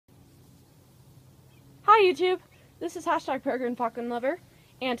YouTube, this is hashtag Peregrine Falcon Lover,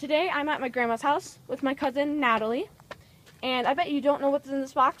 and today I'm at my grandma's house with my cousin Natalie, and I bet you don't know what's in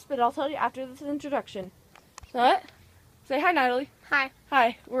this box, but I'll tell you after this introduction. So what? Say hi, Natalie. Hi.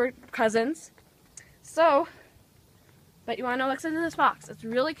 Hi, we're cousins. So, bet you want to know what's in this box. It's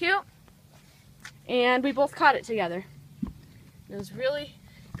really cute, and we both caught it together. It was really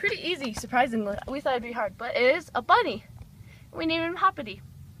pretty easy, surprisingly. We thought it'd be hard, but it is a bunny. We named him Hoppity.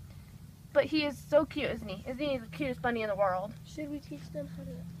 But he is so cute, isn't he? Isn't he the cutest bunny in the world? Should we teach them how to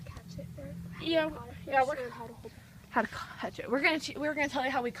catch it? Or Yeah, we're how to hold it. How to catch it. We're gonna tell you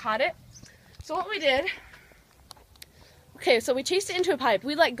how we caught it. So what we did. Okay, so we chased it into a pipe.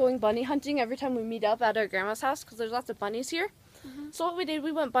 We like going bunny hunting every time we meet up at our grandma's house because there's lots of bunnies here. So what we did,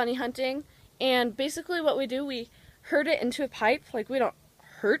 we went bunny hunting, and basically what we do, we herd it into a pipe. Like, we don't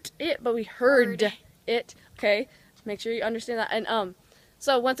hurt it, but we herd it. Okay, make sure you understand that. And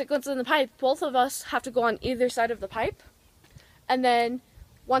so once it goes in the pipe, both of us have to go on either side of the pipe. And then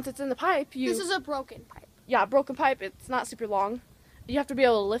once it's in the pipe, This is a broken pipe. Yeah, broken pipe. It's not super long. You have to be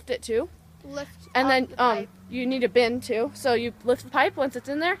able to lift it too. And then the pipe. you need a bin too. So you lift the pipe. Once it's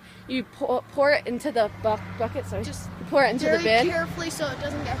in there, you pour it into the bucket. So Just you pour it into the bin. Very carefully so it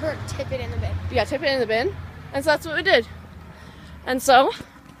doesn't get hurt. Tip it in the bin. Yeah, tip it in the bin. And so that's what we did. And so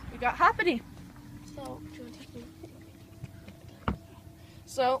we got Hoppity. So, do you want to teach me?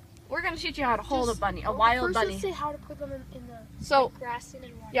 So we're gonna teach you how to hold a bunny, a wild bunny. Let's say how to put them in the So grass and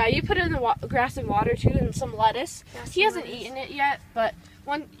water. yeah, you put it in the grass and water too, and some lettuce. Grass He and hasn't lettuce. eaten it yet, but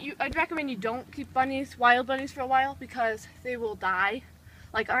I'd recommend you don't keep wild bunnies for a while because they will die.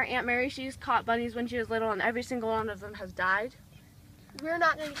 Like our Aunt Mary, she's caught bunnies when she was little, and every single one of them has died. We're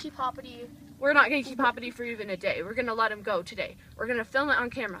not going to keep Hoppity. We're not gonna keep Hoppity for even a day. We're gonna let him go today. We're gonna film it on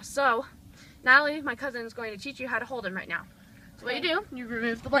camera. So Natalie, my cousin, is going to teach you how to hold him right now. So what you do, you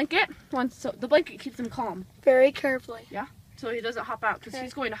remove the blanket. So the blanket keeps him calm. Very carefully. So he doesn't hop out, because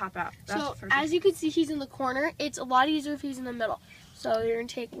he's going to hop out. That's So the first as you can see, he's in the corner. It's a lot easier if he's in the middle. So you're going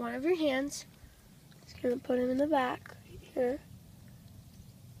to take one of your hands. Just going to put him in the back here.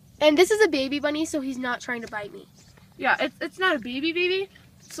 And this is a baby bunny, so he's not trying to bite me. Yeah, it's not a baby,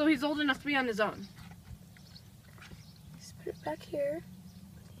 so he's old enough to be on his own. Just put it back here.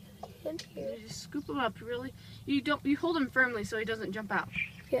 And here. You just scoop him up really. You hold him firmly so he doesn't jump out.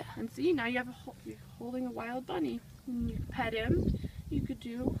 Yeah. And see, now you're holding a wild bunny. When you pet him, you could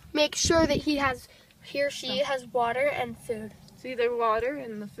do. Make sure that he or she has water and food. See, there's water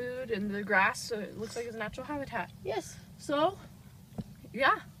and the food and the grass, so it looks like his natural habitat. Yes. So,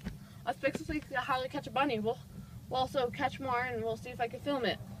 yeah, that's basically how to catch a bunny. We'll also catch more, and we'll see if I can film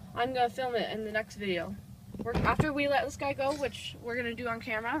it. I'm gonna film it in the next video. After we let this guy go, which we're gonna do on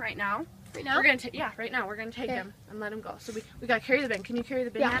camera right now. Right now? We're gonna right now we're gonna take him and let him go. So we gotta carry the bin. Can you carry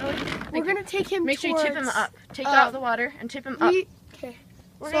the bin, Natalie? We're gonna take him. Make sure you tip him up. Take out the water and tip him up. Okay.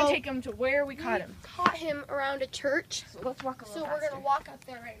 We're gonna take him to where we caught him. Caught him around a church. So let's walk a little So faster. we're gonna walk up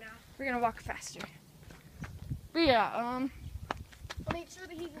there right now. We're gonna walk faster. But yeah, I'll make sure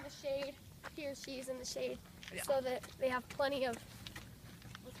that he's in the shade. He or she is in the shade, so that they have plenty of.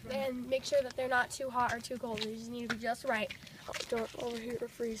 And make sure that they're not too hot or too cold. They just need to be just right. Oh, don't overheat or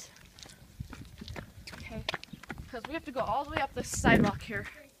freeze. okay. Because we have to go all the way up the sidewalk here.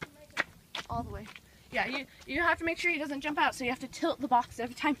 All the way. Yeah, you have to make sure he doesn't jump out, so you have to tilt the box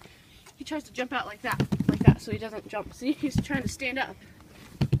every time he tries to jump out like that, so he doesn't jump. See, he's trying to stand up.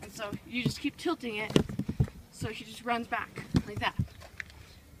 And so you just keep tilting it, so he just runs back like that.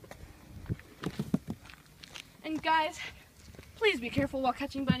 And guys, please be careful while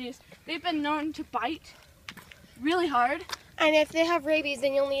catching bunnies. They've been known to bite really hard. And if they have rabies,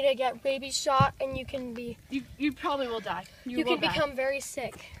 then you'll need to get rabies shot, and you can be. You probably will die. You can become very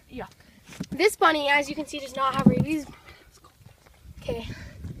sick. Yeah. This bunny, as you can see, does not have rabies. Okay.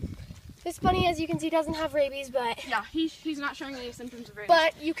 This bunny, as you can see, doesn't have rabies, but. Yeah, he's not showing any symptoms of rabies.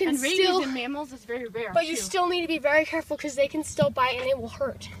 But you can and still. rabies in mammals is very rare. But you still need to be very careful because they can still bite and it will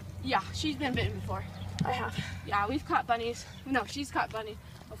hurt. Yeah, she's been bitten before. I have. Yeah, we've caught bunnies. No, she's caught bunnies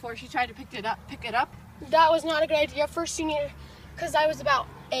before. She tried to pick it up. That was not a good idea. First you need, because I was about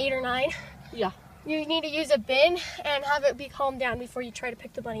 8 or 9. Yeah. You need to use a bin and have it be calmed down before you try to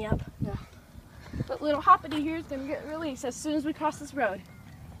pick the bunny up. Yeah. But little Hoppity here is going to get released as soon as we cross this road.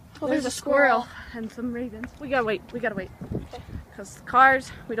 Oh, There's a squirrel and some ravens. We gotta wait. Okay. Because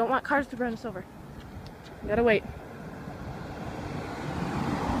cars, we don't want cars to run us over. We gotta wait.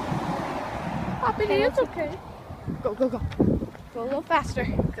 Hoppity, it's okay. Go. Go a little faster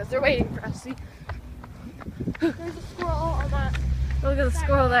because they're waiting for us. See? There's a squirrel on that. Look at the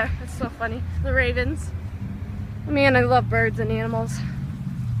squirrel there. It's so funny. The ravens. Man, I love birds and animals.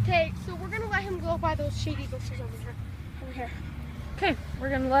 Okay, so we're going to let him him go by those shady bushes over here. Over here. Okay, we're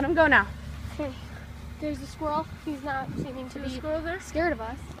gonna let him go now. Okay. There's the squirrel. He's not seeming to See the be squirrel there? scared of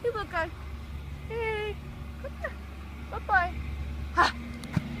us. Hey, little guy. Hey, come here. Bye-bye. Ha!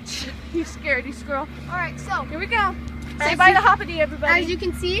 He's scared, you squirrel. All right, so Here we go. Say As bye you- to Hoppity, everybody. as you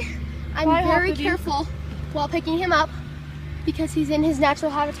can see, I'm Bye, very Hoppity. careful while picking him up because he's in his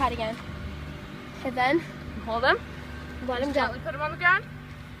natural habitat again. And then Hold him. let him Just go. gently put him on the ground.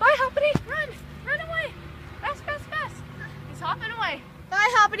 Bye, Hoppity. Run. Run away. Fast, fast, fast. He's hopping away. Bye,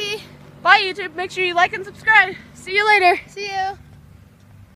 Hoppity. Bye, YouTube. Make sure you like and subscribe. See you later. See you.